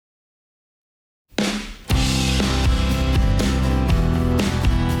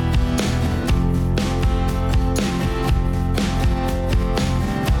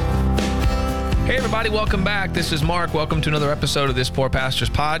everybody. Welcome back. This is Mark. Welcome to another episode of This Poor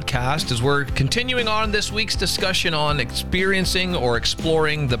Pastor's Podcast as we're continuing on this week's discussion on experiencing or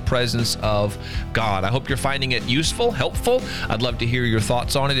exploring the presence of God. I hope you're finding it useful, helpful. I'd love to hear your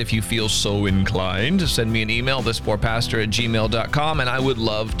thoughts on it. If you feel so inclined, send me an email, thisporpastor@gmail.com, and I would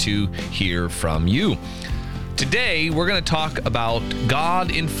love to hear from you. Today, we're going to talk about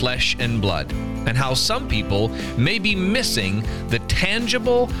God in flesh and blood and how some people may be missing the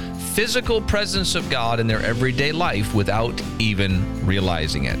tangible, physical presence of God in their everyday life without even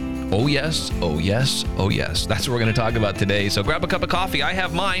realizing it. Oh yes, oh yes, oh yes. That's what we're going to talk about today. So grab a cup of coffee. I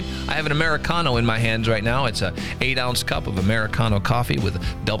have mine. I have an Americano in my hands right now. It's a 8-ounce cup of Americano coffee with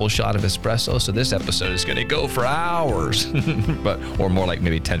a double shot of espresso. So this episode is going to go for hours, or more like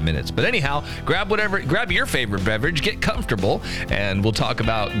maybe 10 minutes. But anyhow, grab your favorite beverage, get comfortable, and we'll talk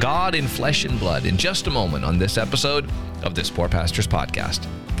about God in flesh and blood in just a moment on this episode of This Poor Pastor's Podcast.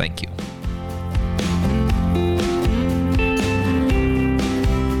 Thank you.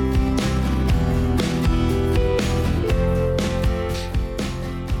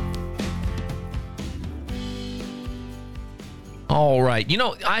 All right. You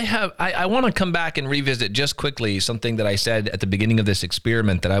know, I want to come back and revisit just quickly something that I said at the beginning of this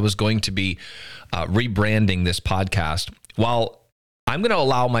experiment, that I was going to be rebranding this podcast. While I'm going to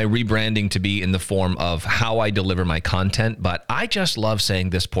allow my rebranding to be in the form of how I deliver my content, but I just love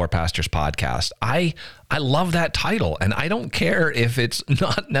saying This Poor Pastor's Podcast. I love that title, and I don't care if it's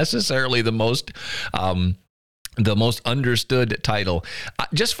not necessarily the most understood title.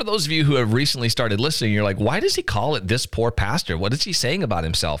 Just for those of you who have recently started listening, you're like, why does he call it This Poor Pastor? What is he saying about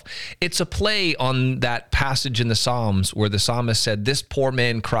himself? It's a play on that passage in the Psalms where the psalmist said, this poor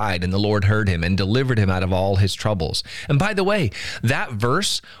man cried and the Lord heard him and delivered him out of all his troubles. And by the way, that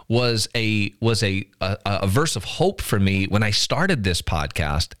verse was a verse of hope for me when I started this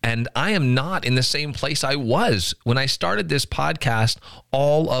podcast. And I am not in the same place I was when I started this podcast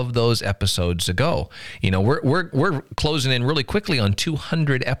all of those episodes ago. You know, we're closing in really quickly on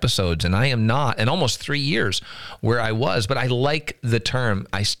 200 episodes, and I am not, and almost 3 years where I was, but I like the term.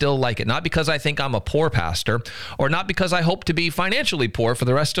 I still like it, not because I think I'm a poor pastor, or not because I hope to be financially poor for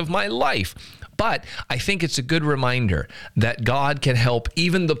the rest of my life, but I think it's a good reminder that God can help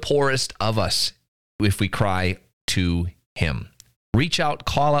even the poorest of us if we cry to him. Reach out,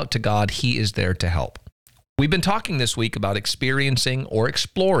 call out to God. He is there to help. We've been talking this week about experiencing or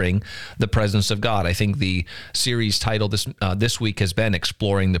exploring the presence of God. I think the series title this week has been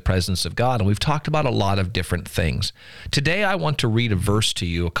Exploring the Presence of God, and we've talked about a lot of different things. Today, I want to read a verse to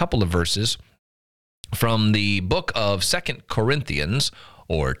you, a couple of verses from the book of 2 Corinthians,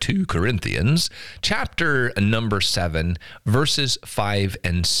 or 2 Corinthians, chapter number 7, verses 5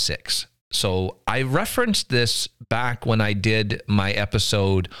 and 6. So I referenced this back when I did my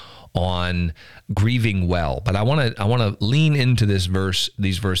episode on grieving well, but I want to lean into these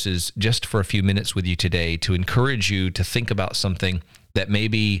verses just for a few minutes with you today to encourage you to think about something that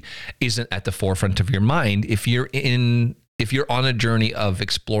maybe isn't at the forefront of your mind if you're on a journey of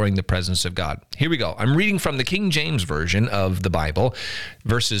exploring the presence of God. Here we go. I'm reading from the King James Version of the Bible,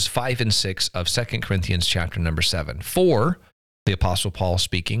 verses 5 and 6 of 2 Corinthians chapter number 7. For, the Apostle Paul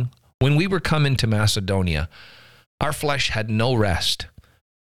speaking, when we were come into Macedonia, our flesh had no rest,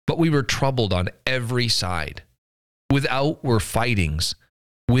 but we were troubled on every side. Without were fightings,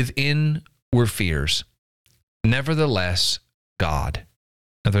 within were fears. Nevertheless, God.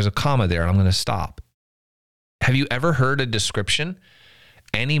 Now there's a comma there, and I'm going to stop. Have you ever heard a description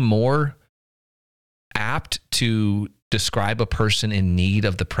any more apt to describe a person in need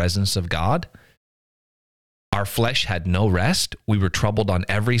of the presence of God? Our flesh had no rest. We were troubled on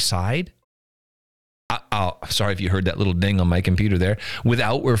every side. Sorry if you heard that little ding on my computer there.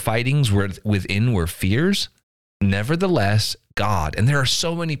 Without were fightings, within were fears. Nevertheless, God. And there are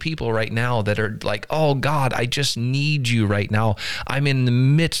so many people right now that are like, oh, God, I just need you right now. I'm in the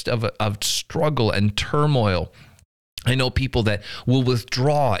midst of struggle and turmoil. I know people that will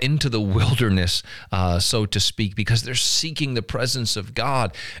withdraw into the wilderness, so to speak, because they're seeking the presence of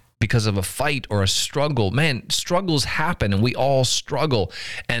God because of a fight or a struggle. Man, struggles happen, and we all struggle,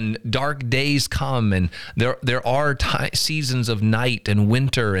 and dark days come, and there are seasons of night and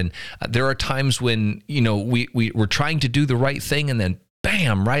winter, and there are times when, you know, we're trying to do the right thing, and then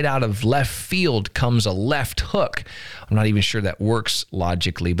bam, right out of left field comes a left hook. I'm not even sure that works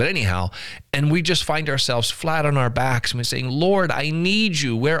logically, but anyhow, and we just find ourselves flat on our backs, and we're saying, Lord, I need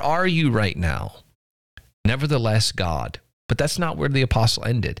you. Where are you right now? Nevertheless, God. But that's not where the apostle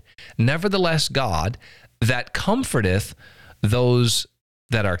ended. Nevertheless, God, that comforteth those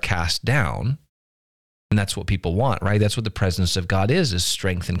that are cast down, And that's what people want, right? That's what the presence of God is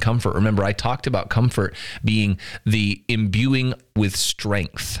strength and comfort. Remember, I talked about comfort being the imbuing with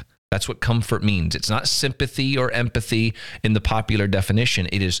strength. That's what comfort means. It's not sympathy or empathy in the popular definition.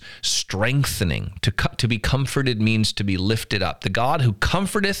 It is strengthening. To be comforted means to be lifted up. The God who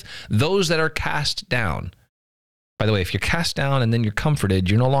comforteth those that are cast down. By the way, if you're cast down and then you're comforted,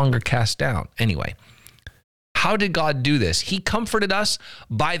 you're no longer cast down. Anyway, how did God do this? He comforted us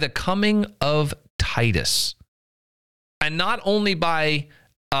by the coming of Titus. And not only by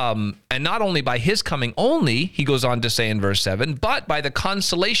his coming only, he goes on to say in verse 7, but by the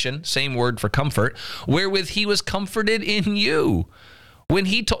consolation, same word for comfort, wherewith he was comforted in you.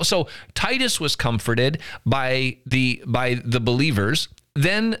 So Titus was comforted by the believers.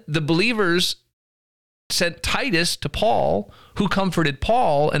 Then the believers sent Titus to Paul, who comforted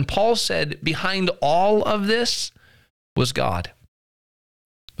Paul, and Paul said, behind all of this was God.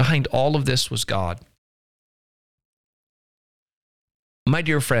 Behind all of this was God. My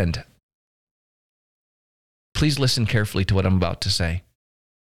dear friend, please listen carefully to what I'm about to say.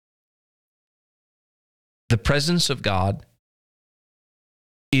 The presence of God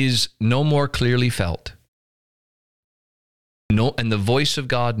is no more clearly felt, and the voice of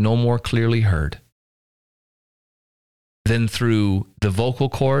God no more clearly heard than through the vocal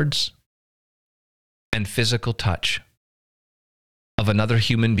cords and physical touch of another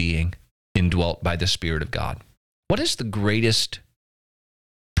human being indwelt by the Spirit of God. What is the greatest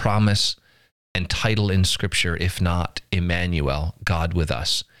promise and title in Scripture, if not Emmanuel, God with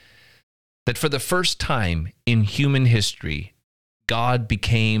us? That for the first time in human history, God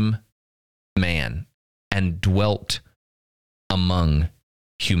became man and dwelt among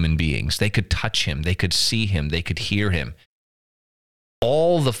human beings. They could touch him, they could see him, they could hear him.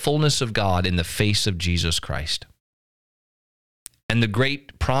 All the fullness of God in the face of Jesus Christ. And the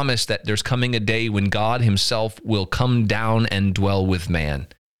great promise that there's coming a day when God himself will come down and dwell with man.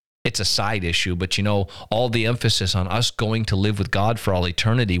 It's a side issue, but all the emphasis on us going to live with God for all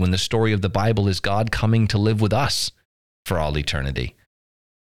eternity, when the story of the Bible is God coming to live with us for all eternity.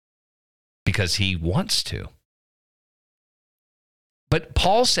 Because he wants to. But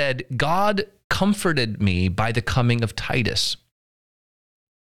Paul said, God comforted me by the coming of Titus.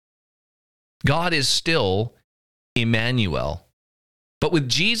 God is still Emmanuel. But with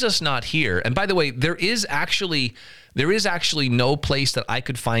Jesus not here, and by the way, there is actually no place that I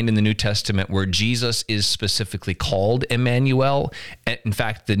could find in the New Testament where Jesus is specifically called Emmanuel. In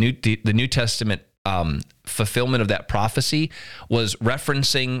fact, the New Testament fulfillment of that prophecy was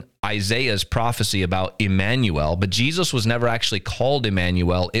referencing Isaiah's prophecy about Emmanuel, but Jesus was never actually called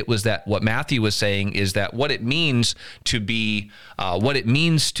Emmanuel. It was that what Matthew was saying is that what it means to be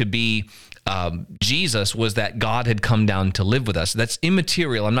Jesus was that God had come down to live with us. That's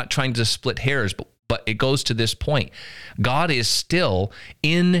immaterial. I'm not trying to split hairs, but it goes to this point. God is still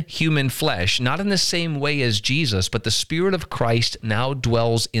in human flesh, not in the same way as Jesus, but the Spirit of Christ now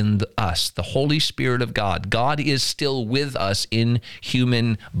dwells in us, the Holy Spirit of God. God is still with us in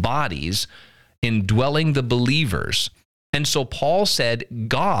human bodies, indwelling the believers. And so Paul said,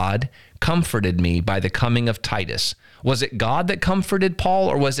 God comforted me by the coming of Titus. Was it God that comforted Paul,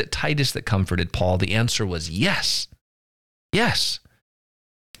 or was it Titus that comforted Paul? The answer was yes. Yes.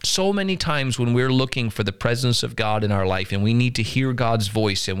 So many times when we're looking for the presence of God in our life and we need to hear God's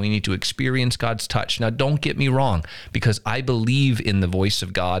voice and we need to experience God's touch. Now, don't get me wrong, because I believe in the voice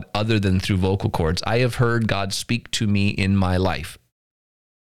of God other than through vocal cords. I have heard God speak to me in my life.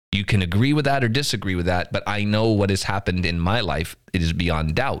 You can agree with that or disagree with that, but I know what has happened in my life. It is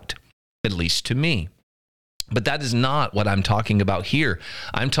beyond doubt, at least to me. But that is not what I'm talking about here.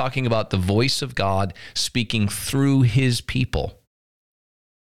 I'm talking about the voice of God speaking through his people.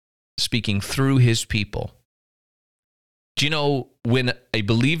 Speaking through his people. Do you know when a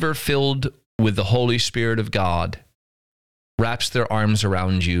believer filled with the Holy Spirit of God wraps their arms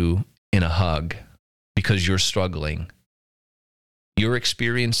around you in a hug because you're struggling, you're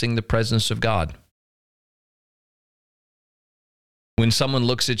experiencing the presence of God. When someone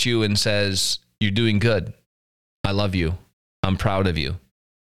looks at you and says, "You're doing good. I love you. I'm proud of you,"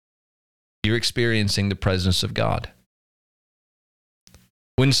 you're experiencing the presence of God.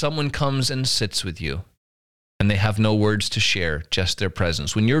 When someone comes and sits with you and they have no words to share, just their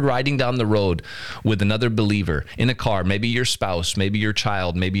presence. When you're riding down the road with another believer in a car, maybe your spouse, maybe your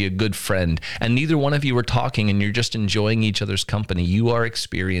child, maybe a good friend, and neither one of you are talking and you're just enjoying each other's company, you are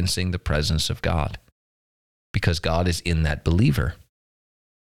experiencing the presence of God because God is in that believer.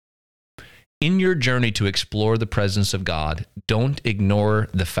 In your journey to explore the presence of God, don't ignore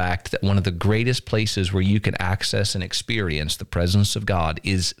the fact that one of the greatest places where you can access and experience the presence of God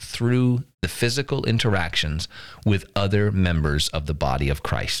is through the physical interactions with other members of the body of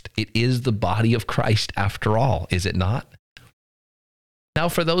Christ. It is the body of Christ after all, is it not? Now,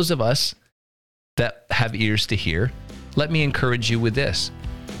 for those of us that have ears to hear, let me encourage you with this.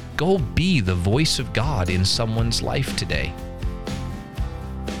 Go be the voice of God in someone's life today.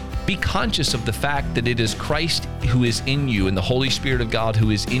 Be conscious of the fact that it is Christ who is in you and the Holy Spirit of God who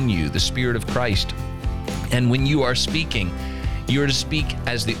is in you, the Spirit of Christ. And when you are speaking, you are to speak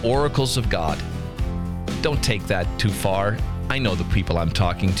as the oracles of God. Don't take that too far. I know the people I'm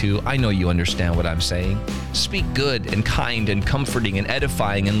talking to. I know you understand what I'm saying. Speak good and kind and comforting and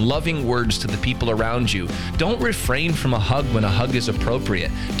edifying and loving words to the people around you. Don't refrain from a hug when a hug is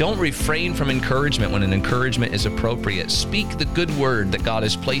appropriate. Don't refrain from encouragement when an encouragement is appropriate. Speak the good word that God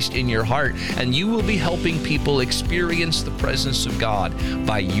has placed in your heart, and you will be helping people experience the presence of God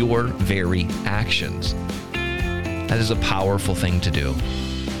by your very actions. That is a powerful thing to do.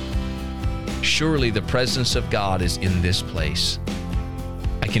 Surely the presence of God is in this place.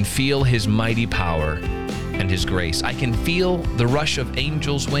 I can feel his mighty power and his grace. I can feel the rush of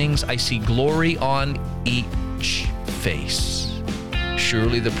angels' wings. I see glory on each face.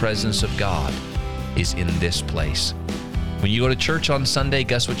 Surely the presence of God is in this place. When you go to church on Sunday,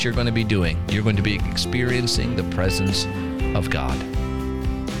 guess what you're going to be doing? You're going to be experiencing the presence of God.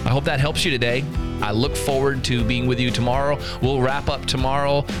 I hope that helps you today. I look forward to being with you tomorrow. We'll wrap up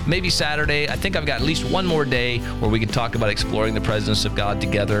tomorrow, maybe Saturday. I think I've got at least one more day where we can talk about exploring the presence of God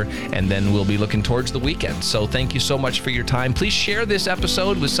together, and then we'll be looking towards the weekend. So thank you so much for your time. Please share this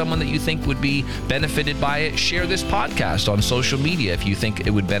episode with someone that you think would be benefited by it. Share this podcast on social media if you think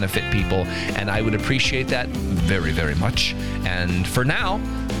it would benefit people, and I would appreciate that very, very much. And for now,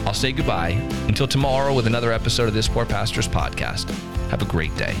 I'll say goodbye until tomorrow with another episode of This Poor Pastor's Podcast. Have a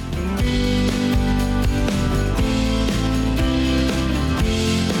great day.